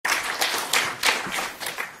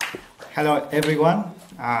Hello everyone.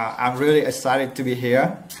 I'm really excited to be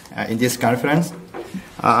here in this conference.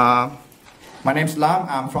 My name is Laam.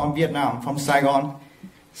 I'm from Vietnam, from Saigon.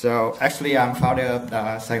 So actually I'm founder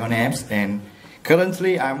of Saigon Apps, and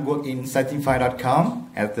currently I'm working in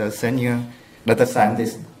Satisfy.com as the senior data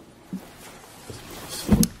scientist.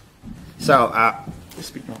 So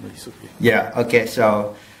speak normally, it's okay. Yeah, okay,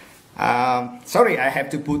 so sorry, I have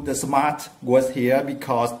to put the smart words here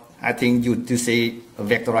because I think you to see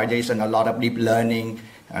vectorization, a lot of deep learning,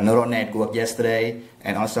 neural network yesterday,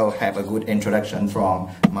 and also have a good introduction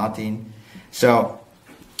from Martin. So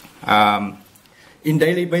in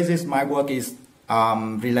daily basis, my work is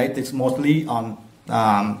related mostly on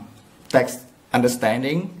text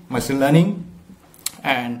understanding, machine learning,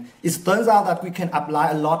 and it turns out that we can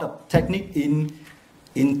apply a lot of technique in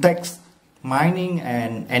text mining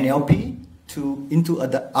and NLP into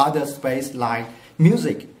other space like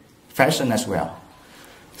music, fashion as well.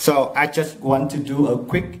 So I just want to do a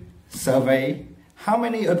quick survey. How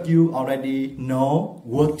many of you already know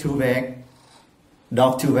work2vec,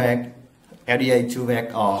 dog2vec,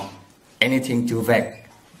 LDA2vec, or anything 2vec?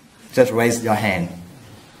 Just raise your hand.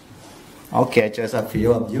 Okay, just a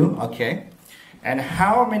few of you, okay. And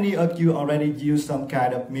how many of you already use some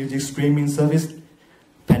kind of music streaming service?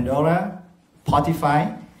 Pandora,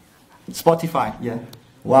 Spotify, yeah.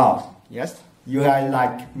 Wow, yes, you guys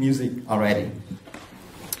like music already.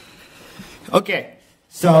 Okay,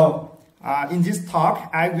 so in this talk,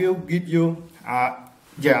 I will give you a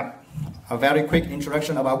very quick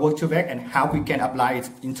introduction about work2vec and how we can apply it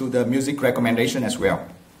into the music recommendation as well.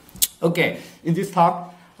 Okay, in this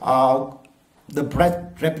talk, the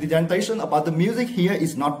representation about the music here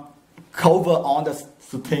is not cover all the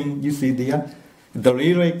thing you see there. The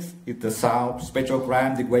lyrics, the sound,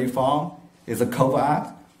 spectrogram, the waveform is a cover art.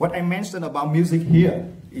 What I mentioned about music here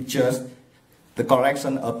is just the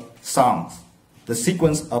collection of songs, the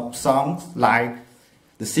sequence of songs, like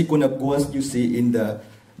the sequence of words you see in the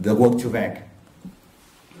work2vec.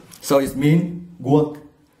 So it means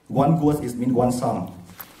one word is mean one song.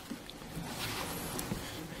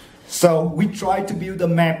 So we try to build a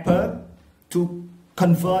mapper to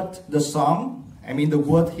convert the song, I mean the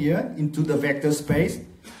word here, into the vector space.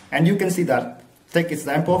 And you can see that, take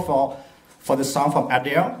example for the song from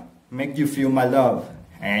Adele, Make You Feel My Love.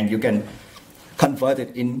 And you can convert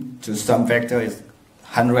it into some vector, is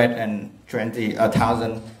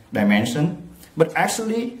 120,000 dimension. But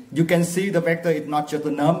actually, you can see the vector is not just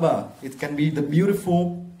a number. It can be the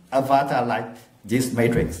beautiful avatar like this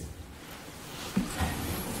matrix.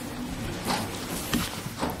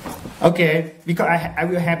 Okay, because I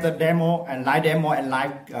will have the demo and live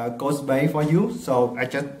code base for you. So I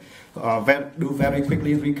just do very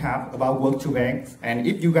quickly recap about work2vec. And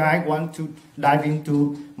if you guys want to dive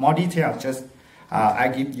into more detail, just I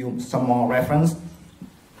give you some more reference.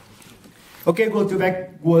 Okay,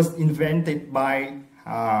 work2vec was invented by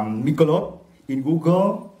Mikolov in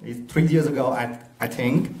Google. It's 3 years ago, I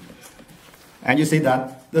think. And you see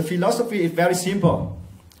that the philosophy is very simple.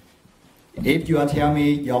 If you tell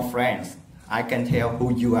me your friends, I can tell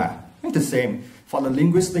who you are. It's the same. For the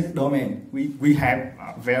linguistic domain, we have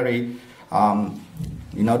very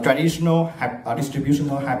traditional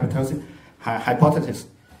distributional hypothesis.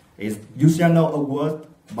 Is you shall know a word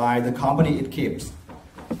by the company it keeps.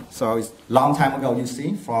 So it's a long time ago, you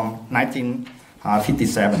see, from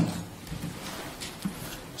 1957.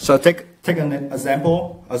 So take an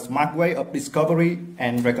example. A smart way of discovery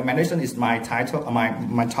and recommendation is my title,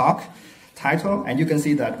 my talk title, and you can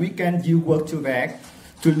see that we can use work2vec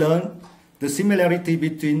to learn the similarity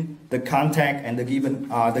between the context and the given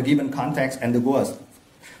context and the words.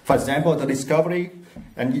 For example, the discovery,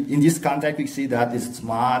 and in this context we see that it's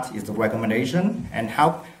smart, it's the recommendation, and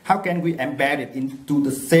how can we embed it into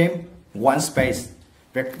the same one space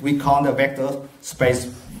we call the vector space.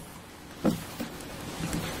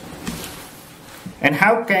 And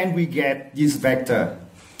how can we get this vector?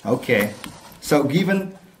 Okay, so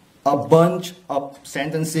given a bunch of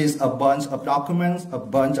sentences, a bunch of documents, a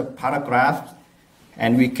bunch of paragraphs,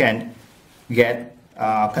 and we can get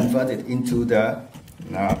converted into the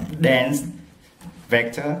dense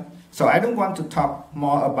vector. So I don't want to talk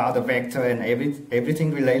more about the vector and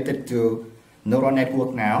everything related to neural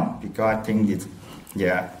network now, because I think it's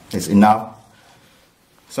enough.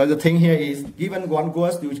 So the thing here is, given one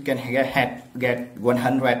word, you can get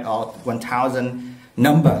 100 or 1,000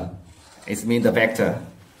 number. It means the vector,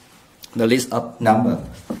 the list of number.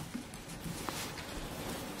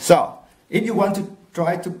 So if you want to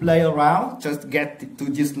try to play around, just get to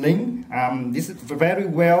this link. This is very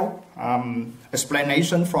well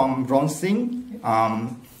explanation from Ron Singh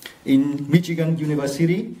in Michigan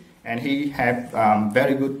University. and he had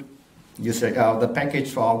very good the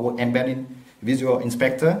package for embedding Visual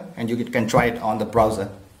Inspector, and you can try it on the browser.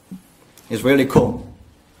 It's really cool.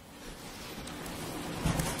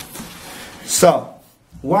 So,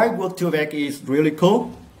 why music2vec is really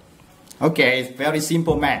cool? Okay, it's very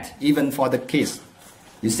simple math, even for the kids.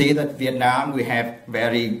 You see that Vietnam, we have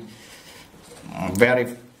very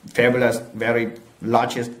fabulous, very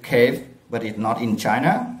largest cave, but it's not in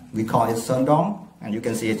China. We call it Sơn Đông, and you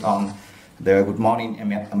can see it on the Good Morning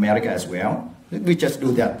America as well. We just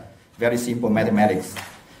do that, very simple mathematics.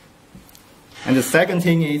 And the second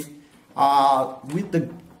thing is, with the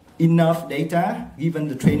enough data, given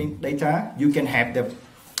the training data, you can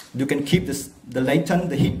keep the latent,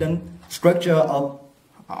 the hidden structure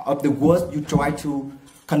of the words you try to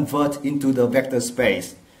convert into the vector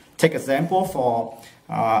space. Take example for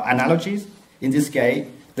analogies. In this case,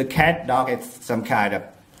 the cat, dog is some kind of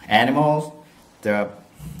animals. The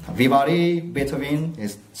Vivaldi, Beethoven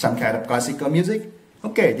is some kind of classical music.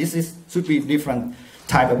 Okay, should be different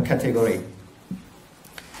type of category.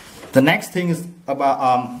 The next thing is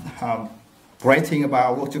about great thing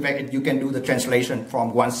about music2vec, you can do the translation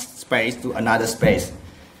from one space to another space.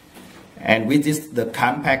 And with this, the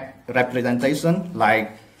compact representation,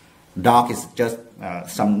 like dog is just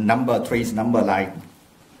some number, trees number like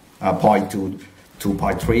 0.2,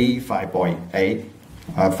 2.3, 5.8,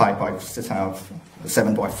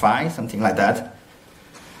 7.5, something like that.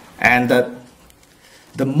 And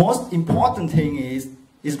the most important thing is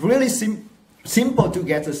really simple to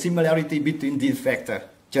get the similarity between these vectors.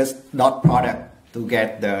 Just dot product to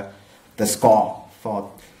get the score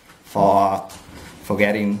for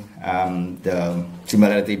getting the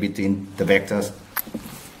similarity between the vectors.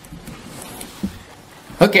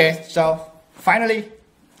 Okay, so finally,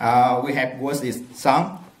 we have words is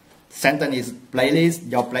song, sentence is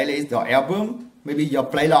playlist, your album, maybe your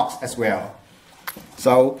playlogs as well.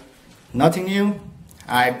 So nothing new.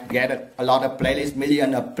 I get a lot of playlists,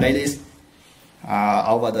 millions of playlists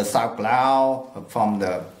over the SoundCloud, from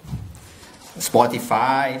the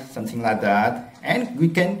Spotify, something like that, and we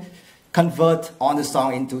can convert all the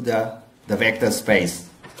song into the vector space.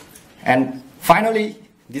 And finally,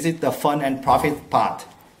 this is the fun and profit part.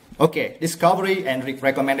 Okay, discovery and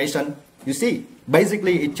recommendation. You see,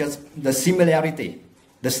 basically it's just the similarity,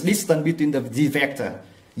 the distance between the vector,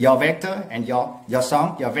 your vector and your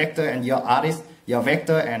song, your vector and your artist, your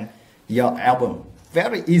vector and your album,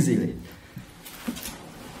 very easily.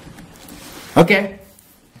 Okay,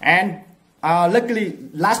 and luckily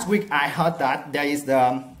last week I heard that there is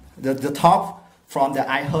the talk from the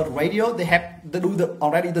I Heard Radio. They do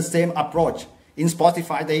already the same approach. In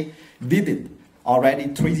Spotify they did it already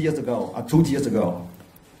 3 years ago or 2 years ago.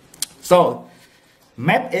 So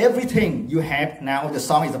map everything you have now. The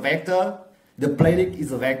song is a vector, the playlist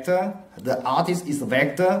is a vector, the artist is a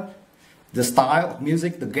vector, the style of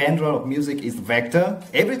music, the genre of music is a vector.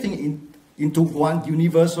 Everything into one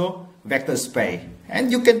universal vector space.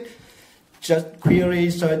 And you can just query,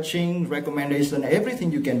 searching, recommendation,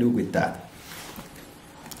 everything you can do with that.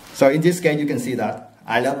 So in this case, you can see that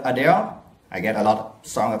I love Adele. I get a lot of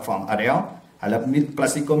songs from Adele. I love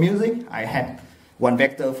classical music. I have one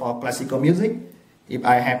vector for classical music. If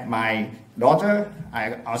I have my daughter,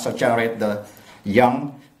 I also generate the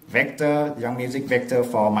young music vector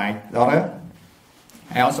for my daughter.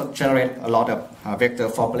 I also generate a lot of vector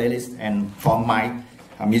for playlists and for my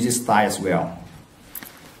music style as well.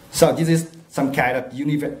 So this is some kind of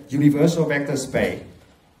universal vector space.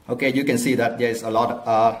 Okay, you can see that there is a lot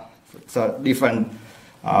of different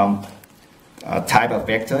type of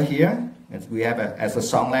vector here. We have as a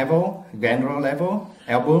song level, genre level,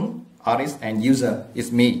 album, artist, and user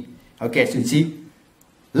is me. Okay, so you see,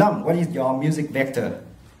 Laam, what is your music vector?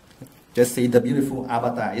 Just see the beautiful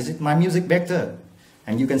avatar. Is it my music vector?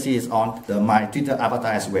 And you can see it's on my Twitter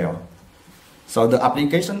avatar as well. So the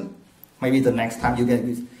application, maybe the next time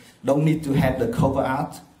you don't need to have the cover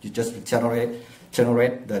art. You just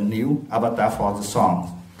generate the new avatar for the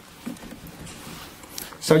song.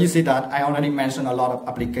 So you see that I already mentioned a lot of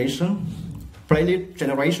application. Playlist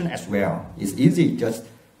generation as well. It's easy, just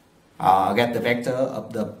get the vector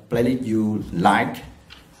of the playlist you like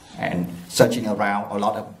and searching around a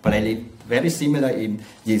lot of playlists very similar in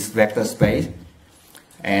this vector space.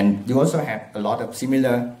 And you also have a lot of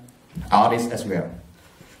similar artists as well.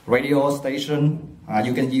 Radio station,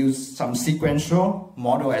 you can use some sequential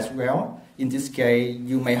model as well. In this case,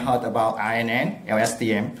 you may heard about INN,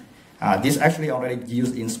 LSTM. This actually already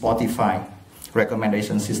used in Spotify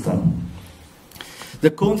recommendation system. The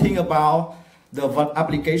cool thing about the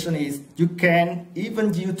application is you can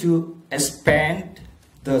even use to expand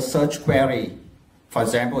the search query For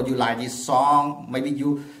example, you like this song, maybe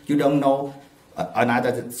you don't know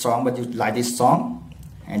another song, but you like this song,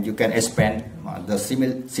 and you can expand the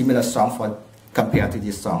similar song for compared to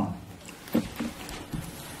this song.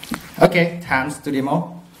 Okay, time to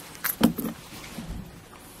demo.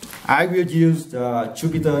 I will use the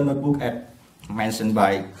Jupyter notebook as mentioned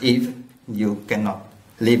by Eve. You cannot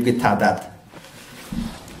live without that.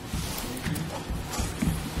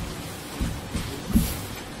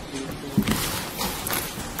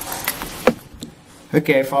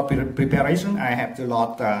 Okay, for preparation, I have to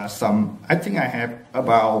load some. I think I have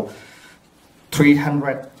about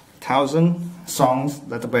 300,000 songs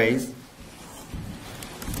database.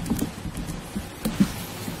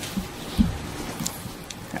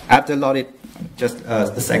 After load it, just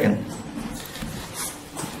a second.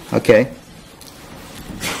 Okay.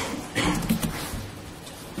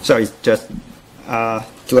 So it's just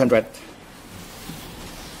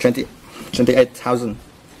 228,000.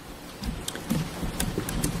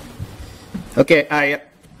 Okay, I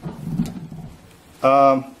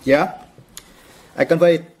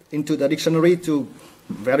convert it into the dictionary to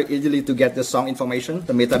very easily to get the song information,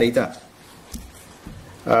 the metadata.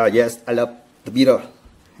 Yes, I love the Beatles,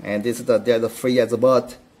 and this is the Free as a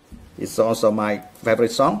Bird. It's also my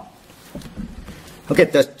favorite song. Okay,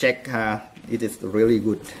 just check. It is really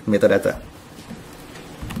good metadata.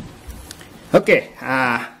 Okay,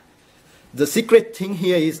 the secret thing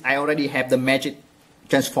here is I already have the magic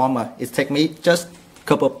transformer. It takes me just a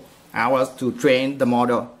couple of hours to train the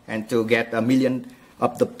model and to get 1 million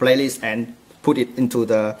of the playlist and put it into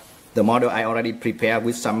the model I already prepared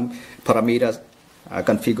with some parameters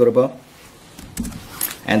configurable,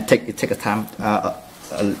 and it takes a time a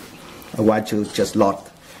while to just load.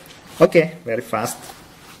 Okay, very fast.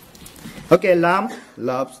 Okay, Laam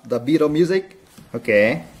loves the Beatles music.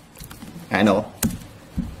 Okay, I know.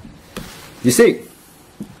 You see,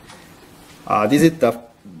 this is the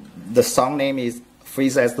song name is Free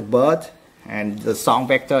as the Bird, and the song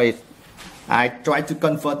vector is. I try to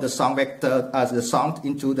convert the song vector as the song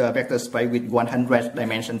into the vector space with 100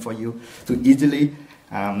 dimension for you to easily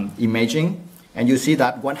imagine. And you see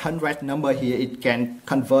that 100 number here, it can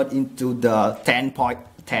convert into the 10 by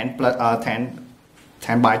 10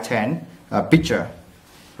 picture,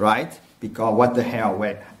 right? Because what the hell,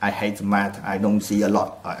 when I hate math, I don't see a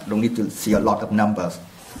lot. I don't need to see a lot of numbers.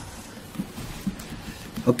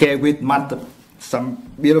 Okay, with math, some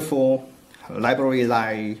beautiful library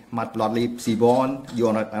like Matplotlib, Seaborn, you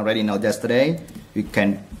already know yesterday. You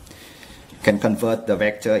can convert the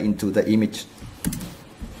vector into the image.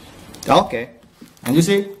 Okay, and you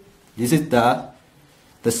see, this is the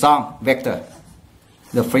song vector,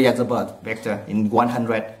 the Free as a Bird vector in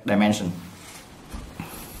 100 dimension.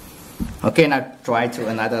 Okay, now try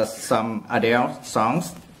to some Adele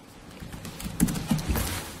songs.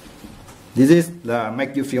 This is the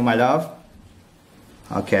Make You Feel My Love.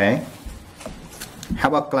 Okay. How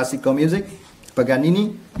about classical music?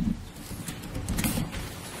 Paganini.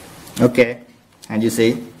 Okay, and you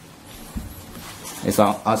see, it's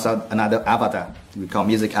also another avatar. We call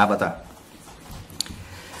music avatar.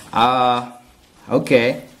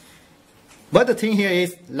 Okay, but the thing here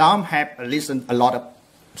is, Laam have listened a lot of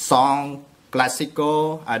song,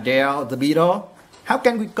 classical, Adele, the Beatles. How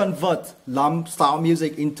can we convert Laam style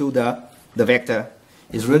music into the vector?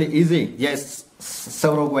 It's really easy. Yes,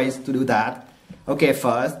 several ways to do that. Okay,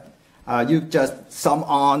 first, you just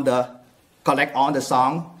collect all the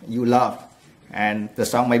song you love, and the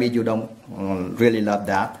song maybe you don't really love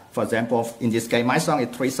that. For example, in this case, my song is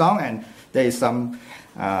 3 songs, and there is some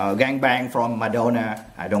gangbang from Madonna.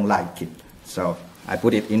 I don't like it, so I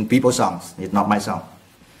put it in people's songs. It's not my song.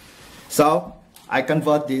 So I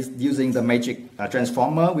convert this using the magic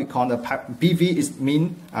transformer. We call the PV is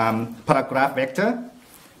mean paragraph vector,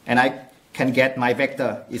 and I can get my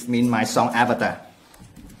vector is mean my song avatar.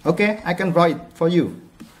 Okay, I can draw it for you.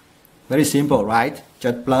 Very simple, right?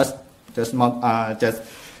 Just plus, just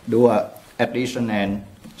do a addition and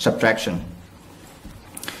subtraction.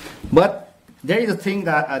 But there is a thing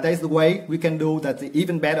that there is a way we can do that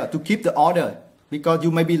even better to keep the order, because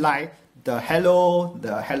you maybe like the hello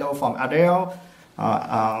from Adele,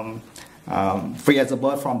 Free as a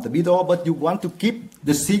Bird from the Beatles, but you want to keep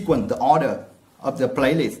the sequence, the order of the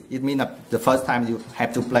playlist. It means that the first time you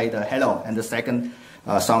have to play the hello, and the second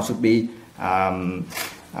song should be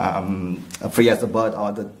Free as a Bird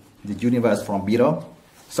or the Universe from Beatles.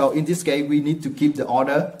 So in this case, we need to keep the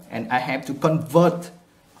order, and I have to convert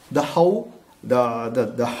the whole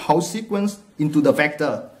sequence into the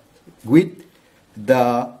vector with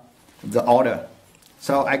the order.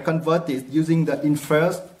 So I convert it using the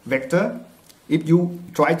inverse vector. if you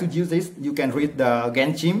try to use this, you can read the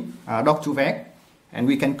Engineers.SG, and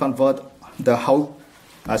we can convert the whole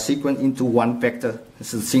sequence into one vector.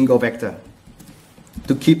 It's a single vector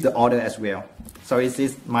to keep the order as well. So this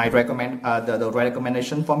is my the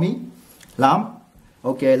recommendation for me. Laam,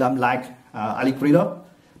 okay, Laam like Allegro,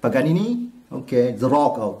 Paganini, okay, The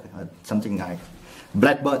Rock, okay, something like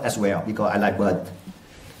Blackbird as well, because I like bird.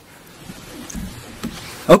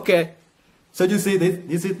 Okay, so you see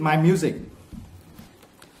this is my music.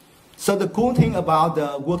 So the cool thing about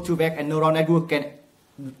the music2vec and neural network can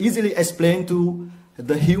easily explain to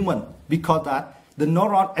the human, because that the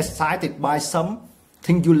neuron excited by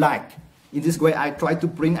something you like. In this way, I try to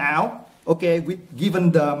bring out, okay,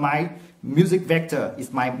 given my music vector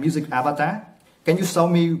is my music avatar, can you show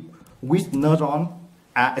me which neuron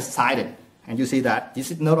are excited? And you see that this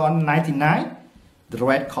is neuron 99, the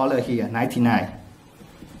red color here, 99.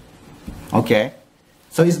 Okay,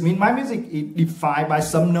 so it means my music is defined by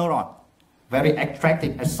some neuron, very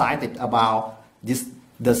attractive, excited about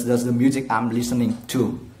the music I'm listening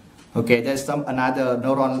to. Okay, there's another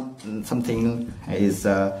neuron, something is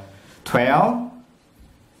 12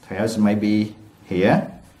 maybe here,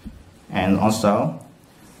 and also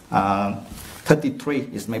 33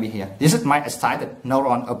 is maybe here. This is my excited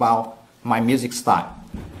neuron about my music style.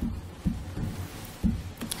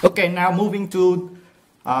 Okay, now moving to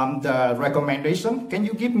the recommendation. Can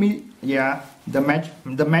you give me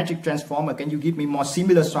the magic transformer? Can you give me more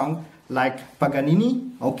similar song like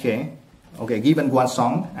Paganini? Okay, given one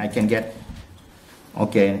song, I can get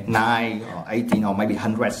 9 or 18 or maybe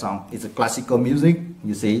 100 songs. It's a classical music.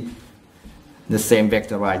 You see the same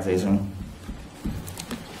vectorization.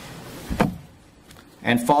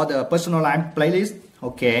 And for the personalized playlist,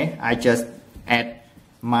 okay, I just add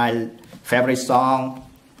my favorite song.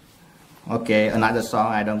 Okay, another song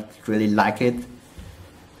I don't really like it,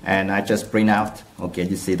 and I just print out. Okay,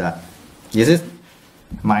 you see that. This is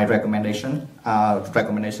my recommendation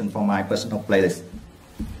for my personal playlist.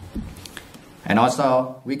 And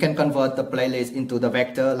also, we can convert the playlist into the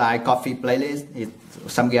vector like coffee playlist.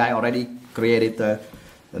 Some guy already created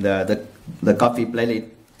the coffee playlist,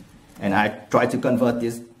 and I try to convert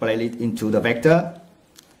this playlist into the vector.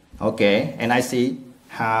 Okay, and I see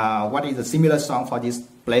what is the similar song for this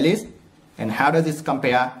playlist, and how does this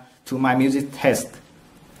compare to my music test.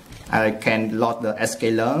 I can load the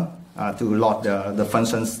scalar to load the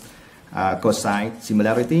functions cosine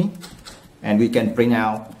similarity, and we can print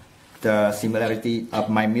out the similarity of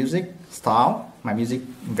my music style, my music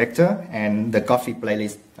vector, and the coffee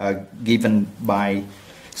playlist given by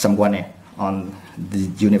someone on the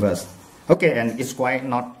universe. Okay, and it's quite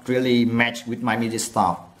not really matched with my music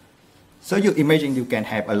style. So you imagine you can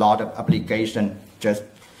have a lot of application, just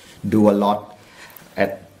do a lot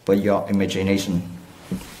per your imagination.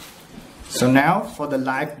 So now for the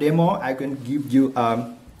live demo, I can give you a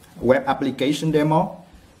web application demo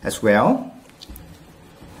as well.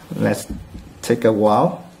 Let's take a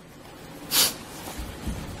while.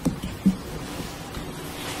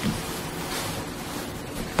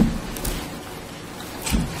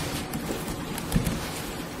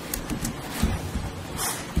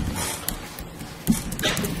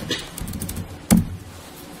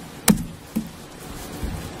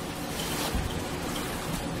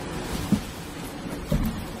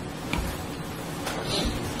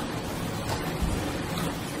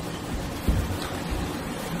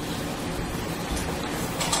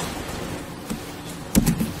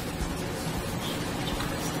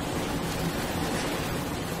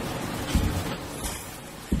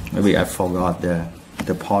 Maybe I forgot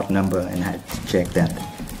the port number and I had to check that.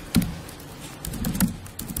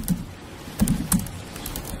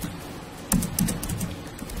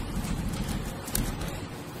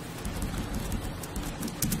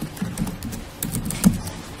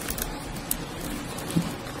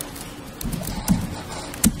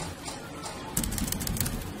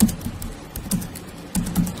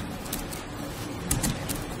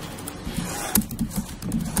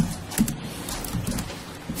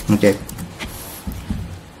 Okay.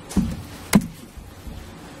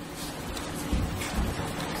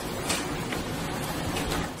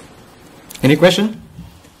 Any question?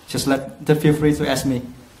 Just feel free to ask me.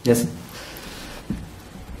 Yes.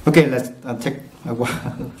 Okay, let's take a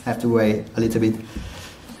while. Have to wait a little bit.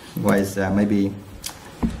 Otherwise, maybe.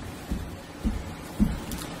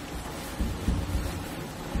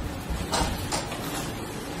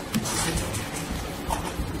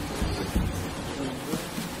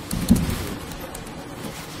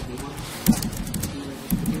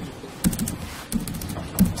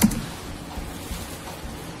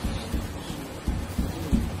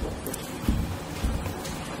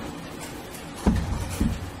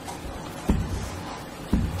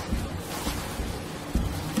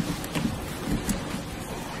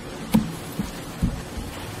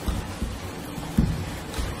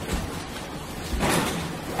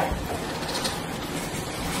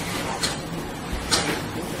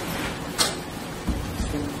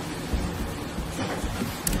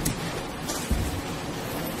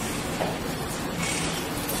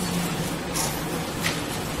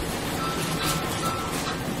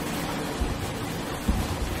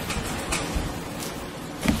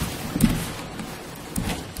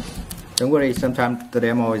 Don't worry, sometimes the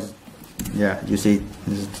demo is, yeah, you see,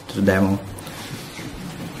 this is the demo.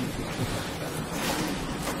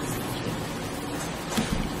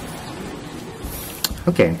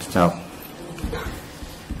 Okay, so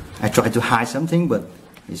I try to hide something, but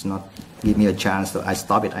it's not give me a chance, so I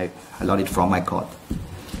stop it. I load it from my code.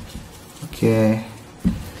 Okay.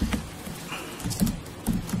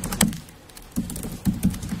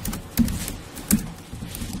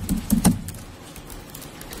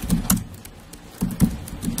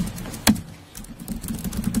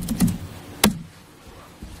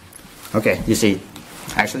 Okay, you see,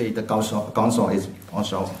 actually the console is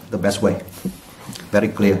also the best way. Very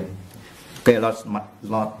clear. Okay, lot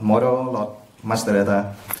model, lot master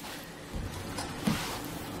data.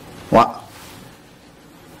 What?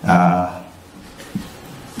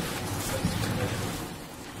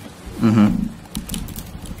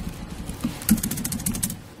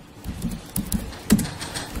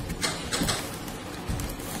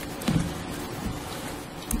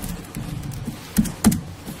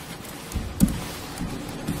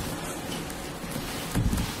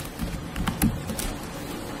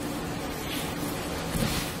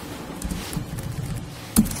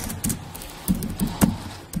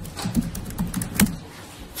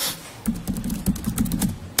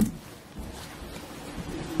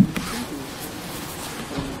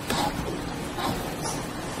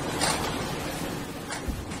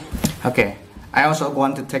 Okay, I also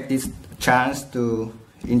want to take this chance to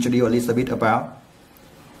introduce a little bit about.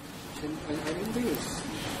 I don't think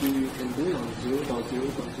you can do it on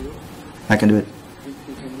 0.0.0. I can do it.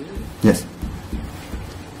 You can do it? Yes.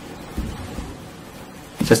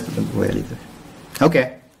 Just wait a little.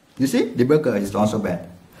 Okay, you see, debugger is also bad.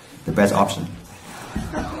 The best option.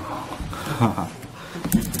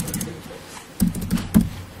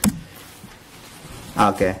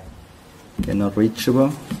 Okay, cannot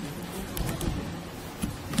reachable.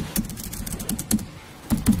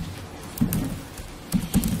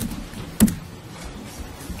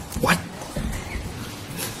 What?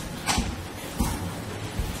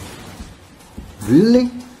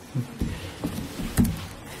 Really?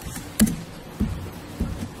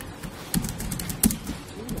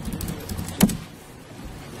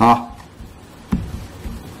 Huh?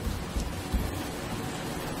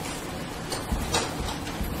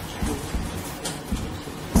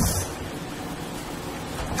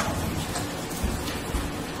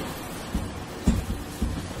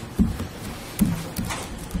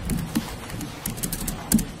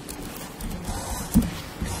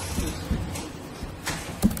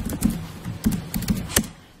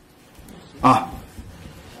 Oh,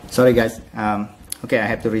 sorry guys. Okay, I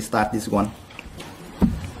have to restart this one.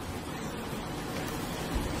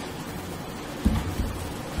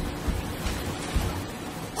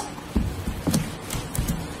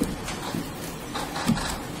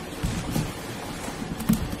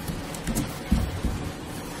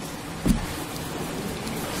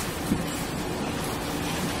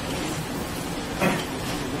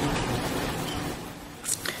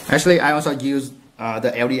 Actually, I also use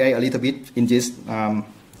the LDA a little bit in this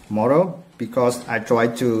model because I try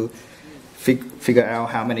to figure out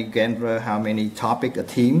how many genre, how many topic a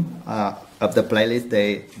theme of the playlist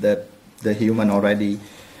the human already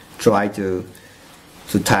try to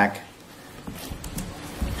tag.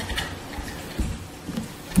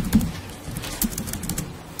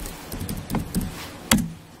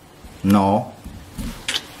 No,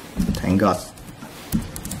 thank God.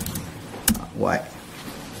 Why?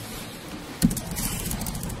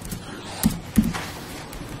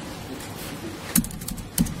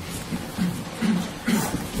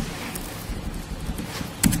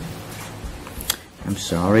 I'm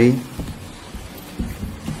sorry.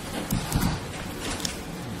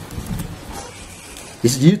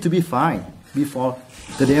 It used to be fine before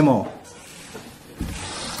the demo.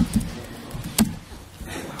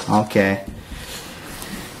 Okay.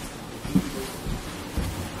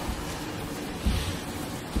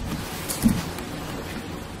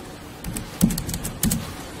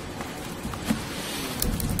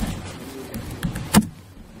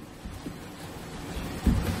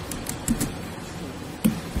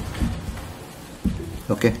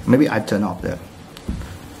 Okay, maybe I turn off there.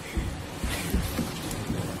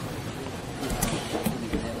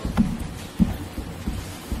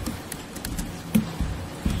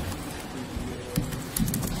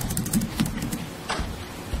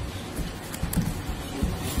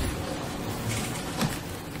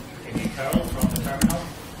 Can you curl from the terminal?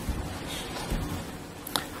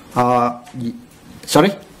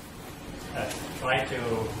 Sorry? Try to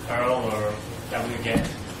curl or wget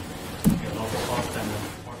your local host and the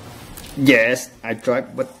port. Yes, I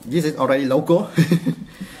tried, but this is already local.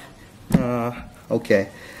 Okay.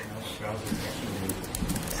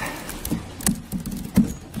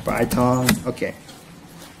 Python. Okay.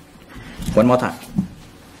 One more time.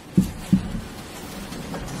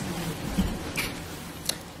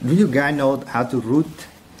 Do you guys know how to root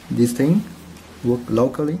this thing? Work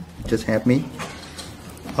locally? Just help me.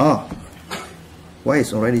 Oh, why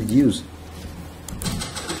it's already used?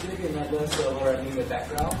 Maybe another server running in the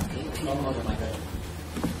background.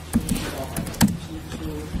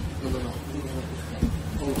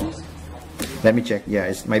 Let me check. Yeah,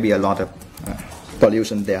 it's maybe a lot of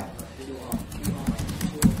pollution there.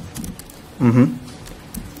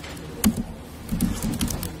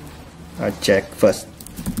 I'll check first.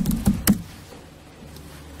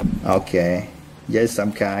 Okay, yes,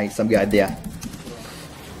 some guy there.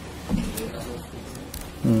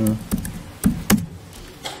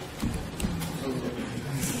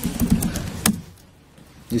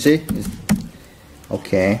 You see?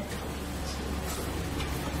 Okay.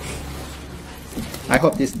 I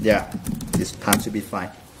hope this time should be fine.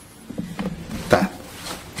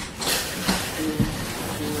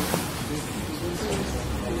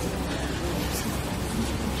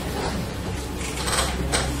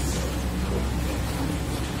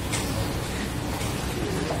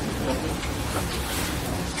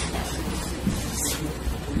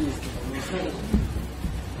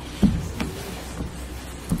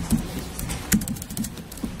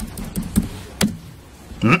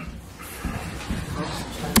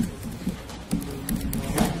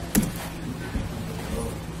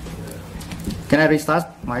 Can I restart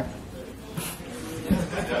my?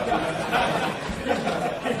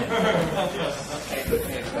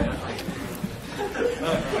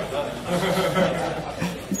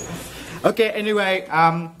 Okay, anyway,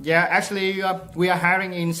 yeah, actually we are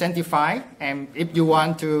hiring in Sentify, and if you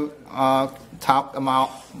want to talk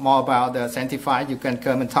more about the Sentify, you can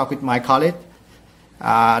come and talk with my colleague,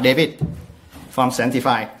 David, from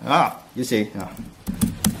Sentify. You see.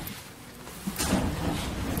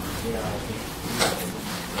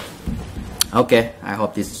 Okay, I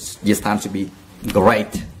hope this time should be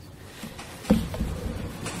great.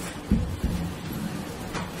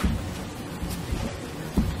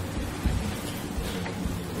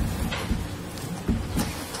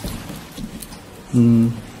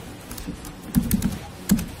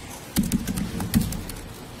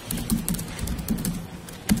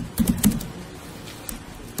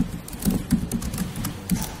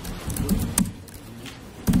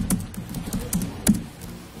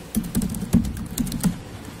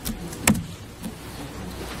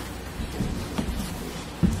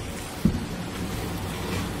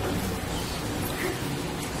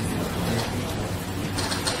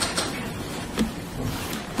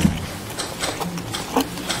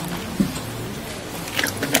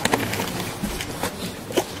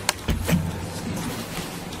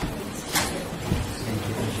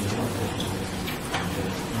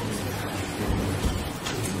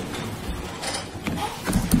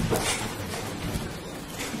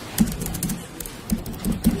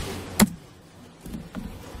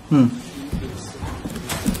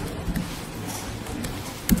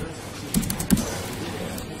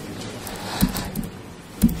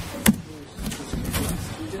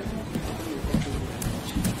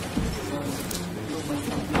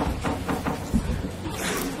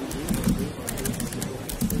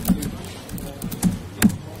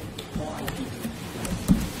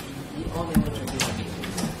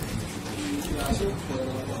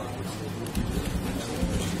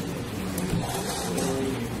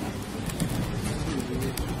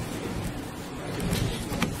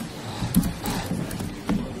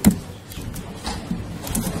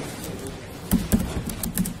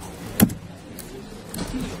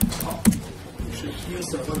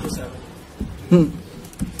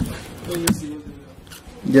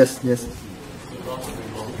 Yes, yes.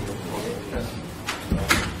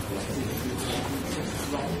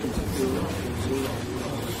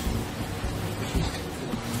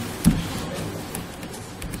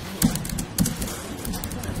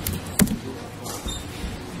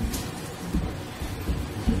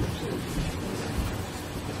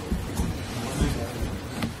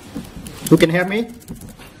 Who can hear me?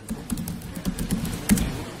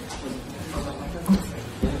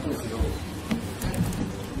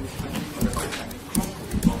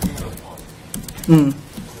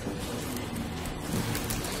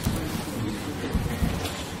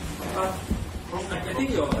 I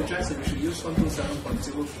think your address we should use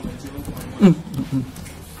 127.0.0.1.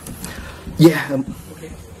 Yeah.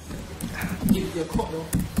 Okay. Give your code, no?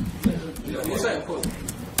 Inside your code.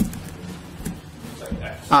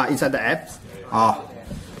 Ah, inside the apps? Oh.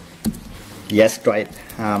 Yes, try it.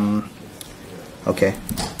 Okay.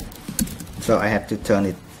 So I have to turn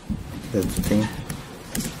it, the thing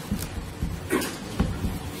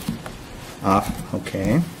off.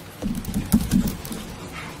 Okay.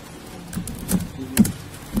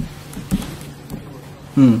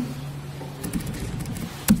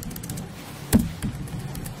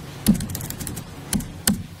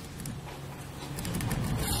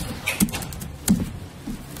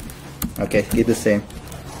 Okay, keep the same.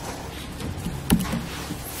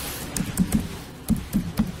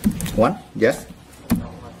 One? Yes?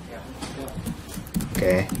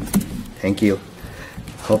 Okay. Thank you.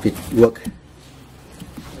 Hope it works.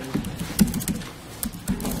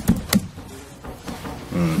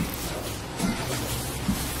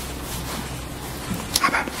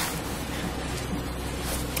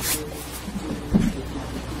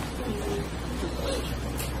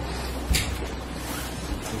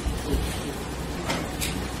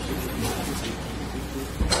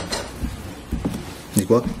 It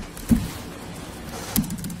work?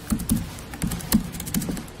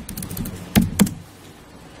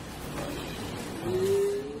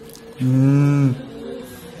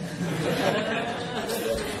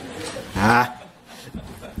 Ah.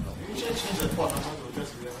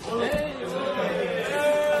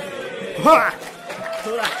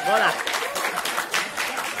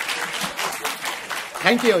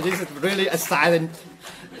 Thank you. This is really a silent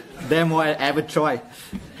demo I ever tried.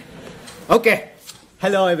 Okay.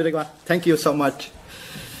 Hello everyone. Thank you so much.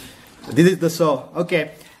 This is the show.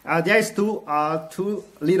 Okay. There is two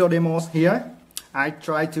little demos here. I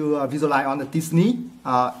try to visualize on the Disney.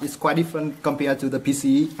 It's quite different compared to the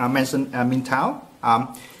PC I mentioned meantime.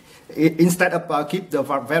 Instead of keep the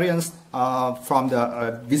variance from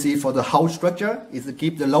the VC for the whole structure, is to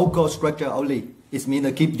keep the local structure only. It means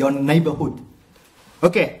to keep your neighborhood.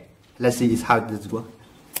 Okay, let's see how this works.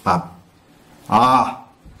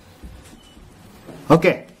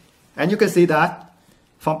 Okay, and you can see that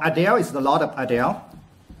from Adele is a lot of Adele,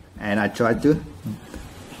 and I try to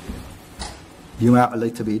zoom out a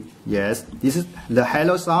little bit. Yes, this is the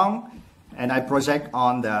Hello song, and I project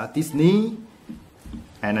on the Disney,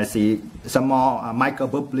 and I see some more Michael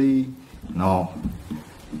Bublé, no.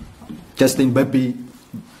 Justin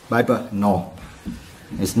Bieber, no.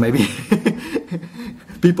 It's maybe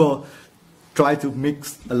people try to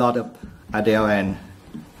mix a lot of Adele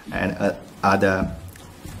and other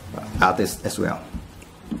artists as well.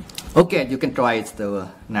 Okay, you can try it to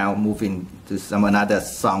now moving to some another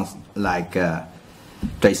songs like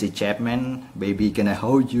Tracy Chapman, Baby Can I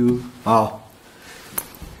Hold You? Oh,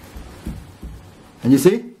 and you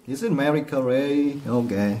see, this is Mary Carey.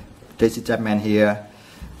 Okay, Tracy Chapman here,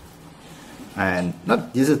 and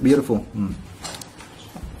this is beautiful.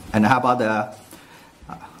 And how about the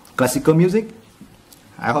classical music?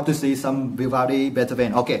 I hope to see some Vivaldi,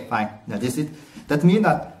 Beethoven. Okay, fine. Now that means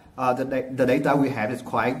that the data we have is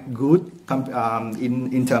quite good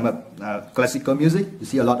in terms of classical music. You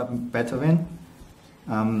see a lot of Beethoven,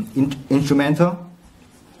 instrumental.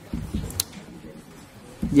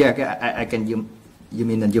 Yeah, I can you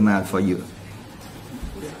mean the zoom out for you.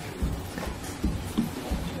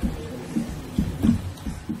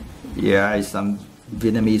 Yeah, it's some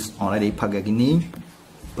Vietnamese already Paganini.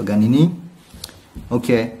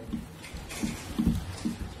 Okay.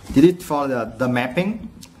 Did it for the mapping,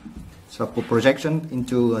 so for projection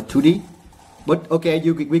into 2D. But okay,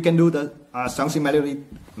 we can do the song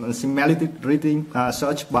similarity reading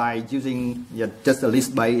search by using just a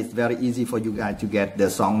list by. It's very easy for you guys to get the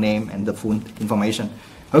song name and the full information.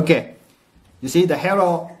 Okay, you see the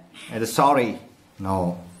Hello and the Sorry.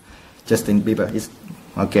 No, Justin Bieber is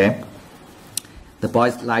okay. The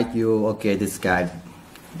Boys Like You. Okay, this guy,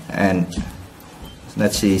 and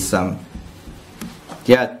let's see some.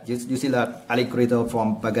 Yeah, you see the Allegretto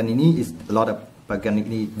from Paganini is a lot of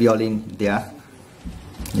Paganini violin there.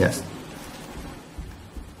 Yes.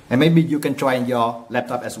 And maybe you can try in your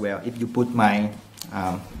laptop as well if you put my.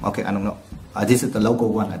 Okay, I don't know. This is the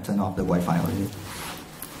local one. I turn off the Wi-Fi already.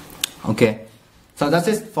 Okay, so that's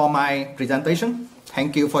it for my presentation.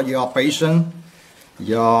 Thank you for your patience,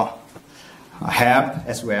 your help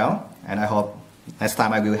as well, and I hope next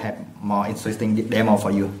time I will have more interesting demo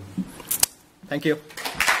for you. Thank you.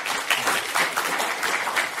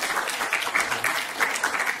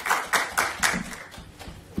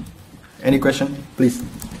 Any question, please?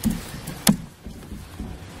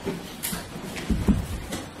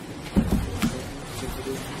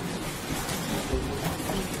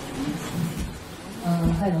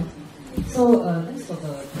 Hi, so thanks for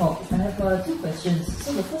the talk. I have two questions. questions.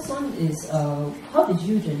 So the first one is, how did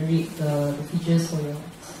you generate the features for your?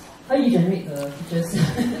 How do you generate the features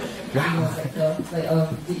in your vector?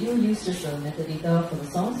 Like, did you use just the metadata for the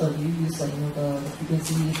songs, or do you use like the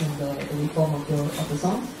frequencies and the waveform of the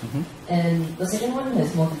songs? And the second one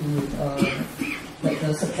has more to do with like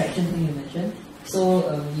the subtraction thing you mentioned. So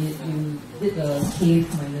you did the cave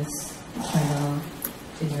minus China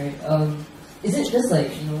thing, right? Is it just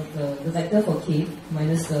like the vector for cave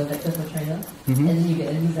minus the vector for China, and then you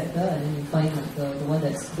get a new vector, and then you find like the one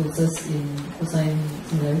that's closest in cosine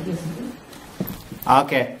similarity or something?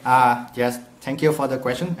 Okay. Yes. Thank you for the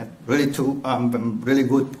question. Really two really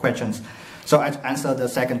good questions. So I answer the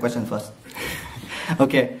second question first.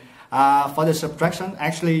 Okay. For the subtraction,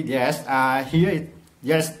 actually, yes. Here,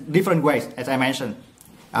 yes, different ways as I mentioned.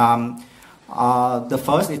 The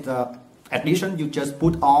first is the addition. You just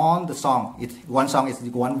put on the song. One song is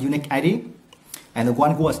one unique ID, and the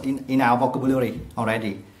one was in our vocabulary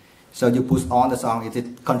already. So you put on the song.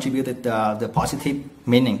 It contributed the positive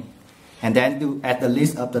meaning, and then you add the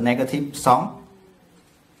list of the negative song,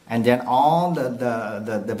 and then all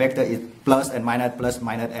the vector is plus and minus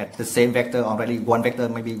at the same vector already. One vector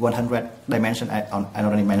maybe 100 dimension. I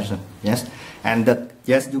already mentioned. Yes, and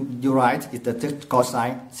yes, you're right. It's the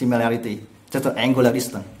cosine similarity, just the angular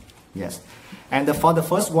distance. Yes, and for the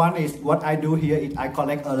first one is what I do here is I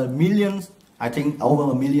collect millions, I think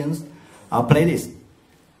over millions playlists,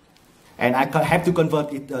 and I have to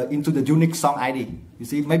convert it into the unique song ID. You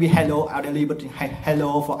see, maybe hello elderly, but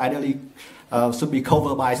hello for elderly should be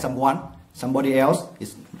covered by somebody else.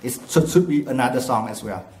 It should be another song as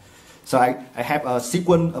well. So I have a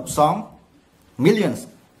sequence of song, millions,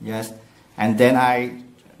 yes, and then I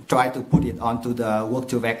try to put it onto the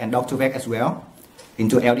work2vec and doc2vec as well,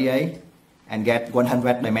 into LDA, and get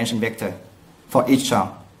 100 dimension vector for each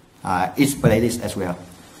song, each playlist as well.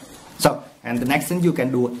 So, and the next thing you can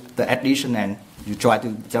do the addition, and you try to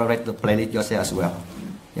generate the playlist yourself as well.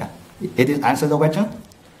 Yeah, it is answer the question.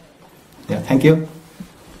 Yeah, thank you.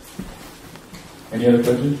 Any other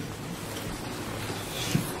questions?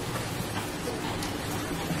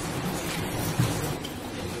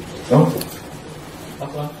 No?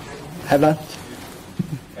 Have lunch.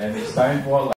 And it's time for